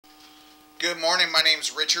Good morning, my name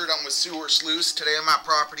is Richard. I'm with Sewer Sluice. Today I'm at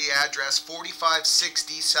property address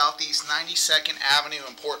 4560 Southeast 92nd Avenue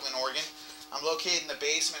in Portland, Oregon. I'm located in the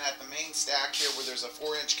basement at the main stack here where there's a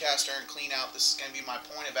 4-inch cast iron clean out. This is going to be my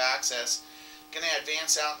point of access. Going to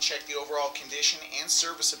advance out and check the overall condition and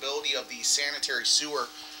serviceability of the sanitary sewer.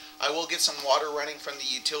 I will get some water running from the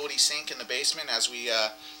utility sink in the basement as we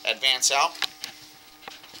advance out.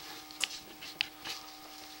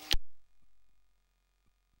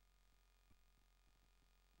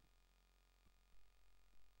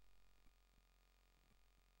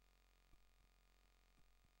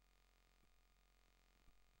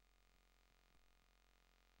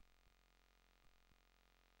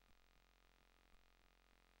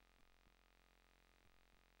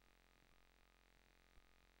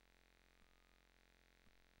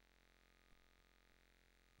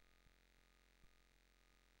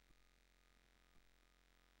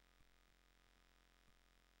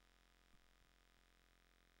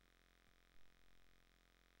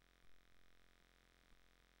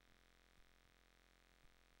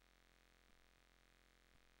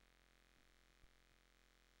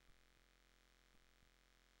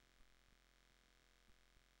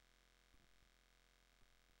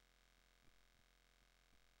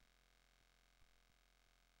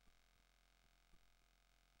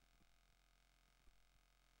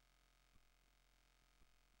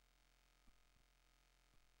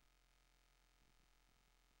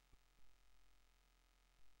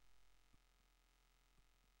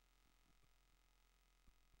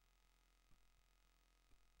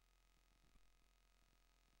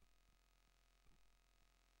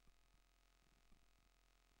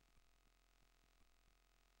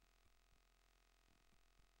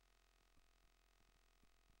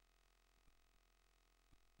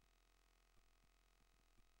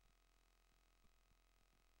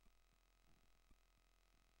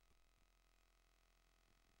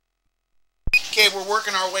 Okay, we're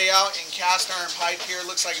working our way out in cast iron pipe here.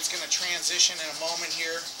 Looks like it's going to transition in a moment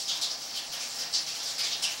here.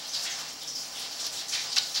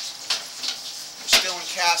 We're still in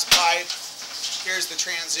cast pipe. Here's the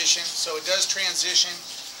transition. So it does transition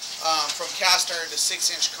from cast iron to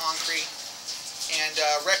 6-inch concrete. And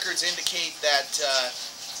records indicate that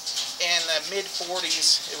in the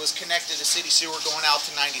mid-40s it was connected to city sewer going out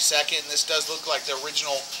to 92nd. And this does look like the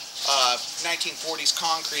original 1940s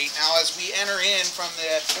concrete. Now as we enter in from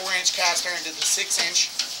the 4-inch cast iron to the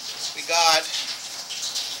 6-inch, we got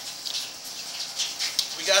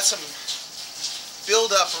some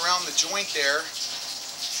buildup around the joint there.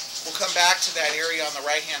 We'll come back to that area on the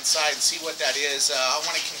right hand side and see what that is. I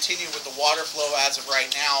want to continue with the water flow as of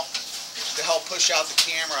right now to help push out the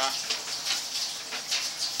camera.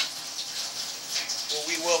 Well,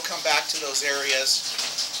 we will come back to those areas.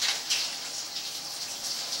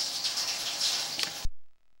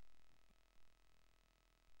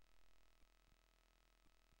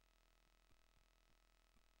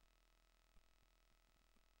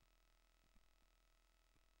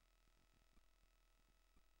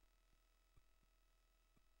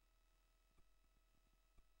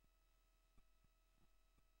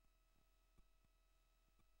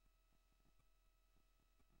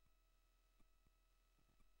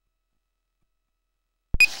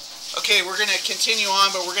 Okay, we're going to continue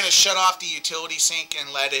on, but we're going to shut off the utility sink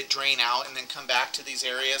and let it drain out and then come back to these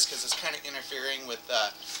areas because it's kind of interfering with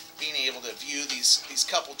being able to view these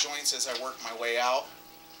couple joints as I work my way out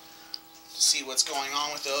to see what's going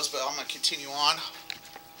on with those, but I'm going to continue on.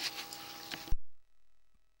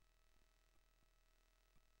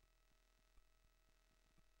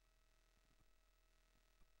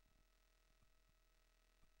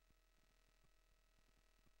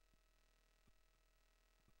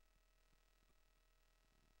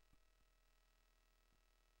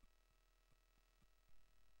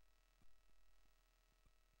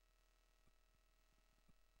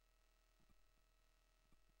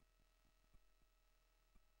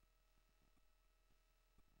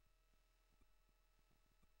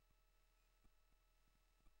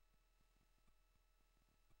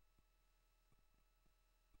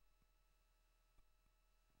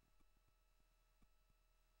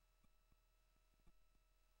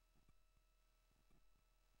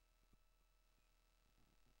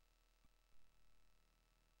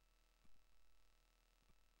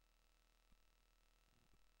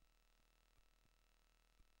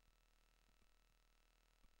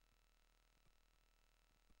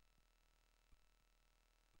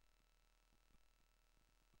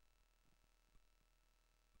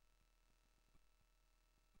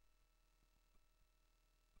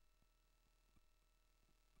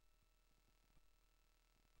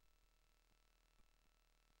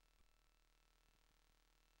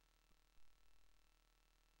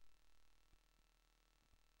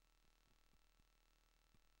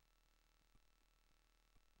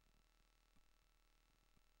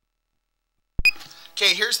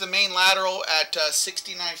 Okay, here's the main lateral at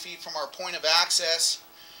 69 feet from our point of access,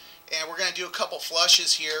 and we're going to do a couple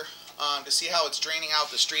flushes here to see how it's draining out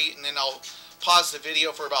the street, and then I'll pause the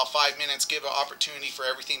video for about 5 minutes, give an opportunity for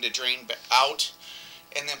everything to drain out,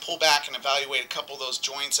 and then pull back and evaluate a couple of those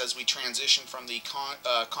joints as we transition from the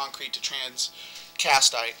concrete to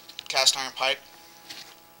cast iron pipe.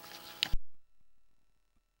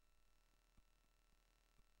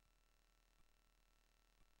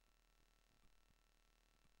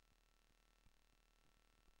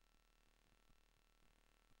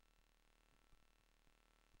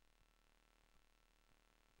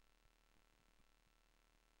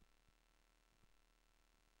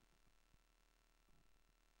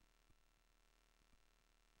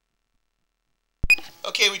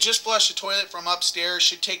 Okay, we just flushed the toilet from upstairs.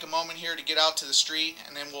 Should take a moment here to get out to the street,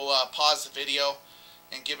 and then we'll pause the video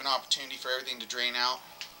and give an opportunity for everything to drain out.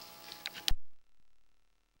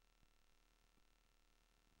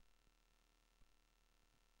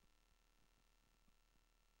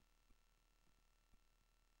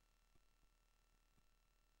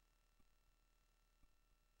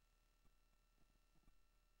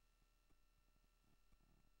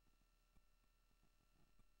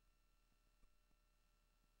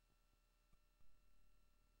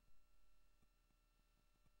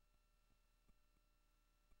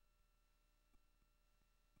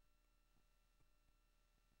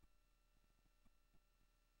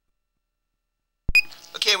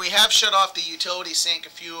 Okay, we have shut off the utility sink a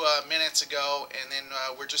few minutes ago, and then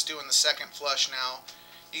we're just doing the second flush now.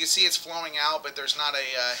 You can see it's flowing out, but there's not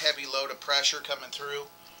a heavy load of pressure coming through.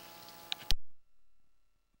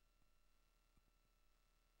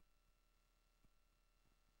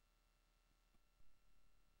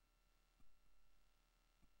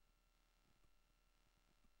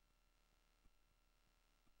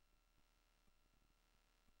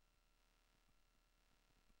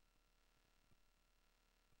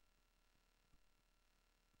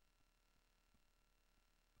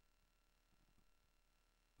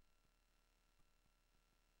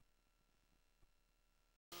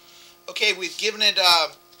 Okay, we've given it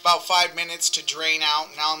about 5 minutes to drain out.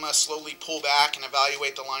 Now I'm going to slowly pull back and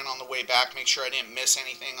evaluate the line on the way back, make sure I didn't miss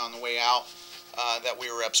anything on the way out that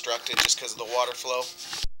we were obstructed just because of the water flow.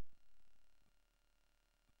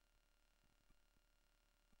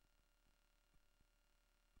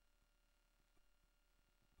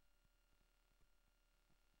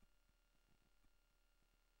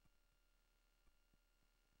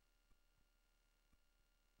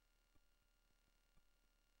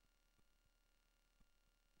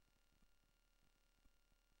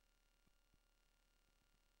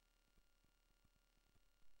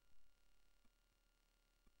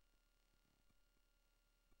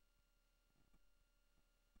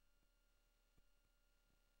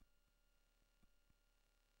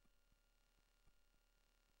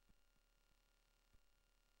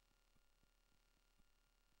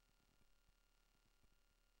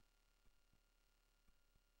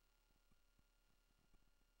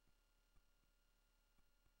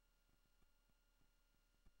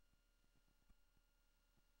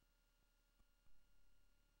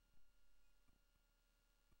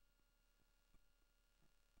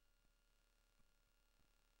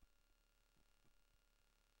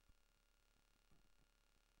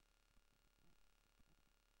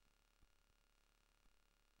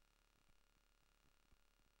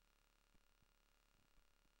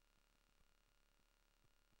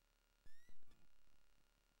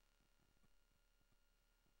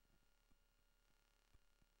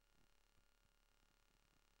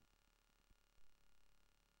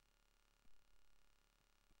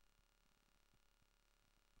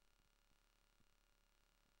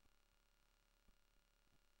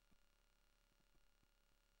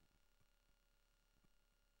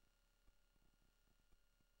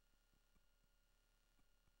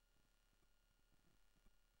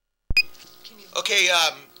 Okay,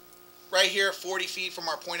 right here at 40 feet from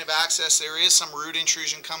our point of access, there is some root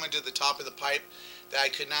intrusion coming to the top of the pipe that I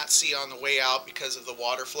could not see on the way out because of the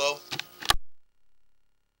water flow.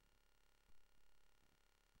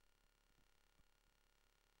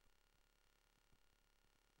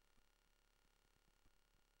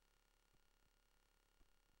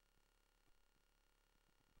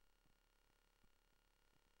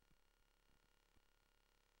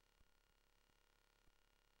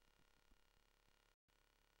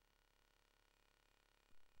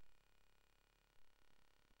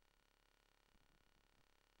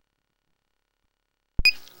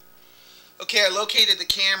 Okay, I located the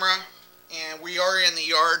camera, and we are in the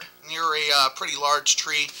yard near a pretty large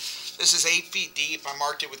tree. This is 8 feet deep. I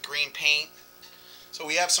marked it with green paint. So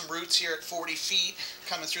we have some roots here at 40 feet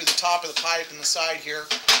coming through the top of the pipe and the side here.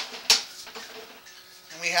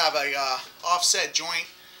 And we have a offset joint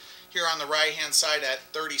here on the right hand side at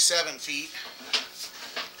 37 feet.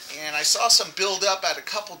 And I saw some build up at a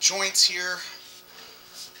couple joints here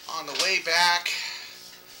on the way back.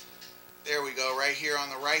 There we go, right here on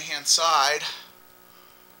the right hand side.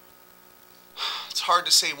 It's hard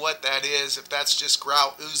to say what that is, if that's just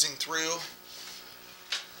grout oozing through.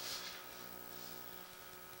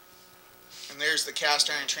 And there's the cast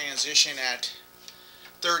iron transition at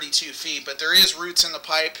 32 feet. But there is roots in the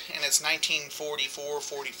pipe, and it's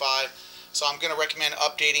 1944-45. So I'm going to recommend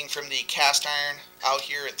updating from the cast iron out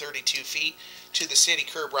here at 32 feet to the city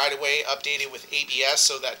curb right away, updated with ABS,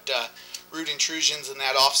 so that root intrusions in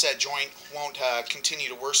that offset joint won't continue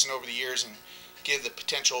to worsen over the years and give the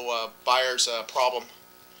potential buyers a problem.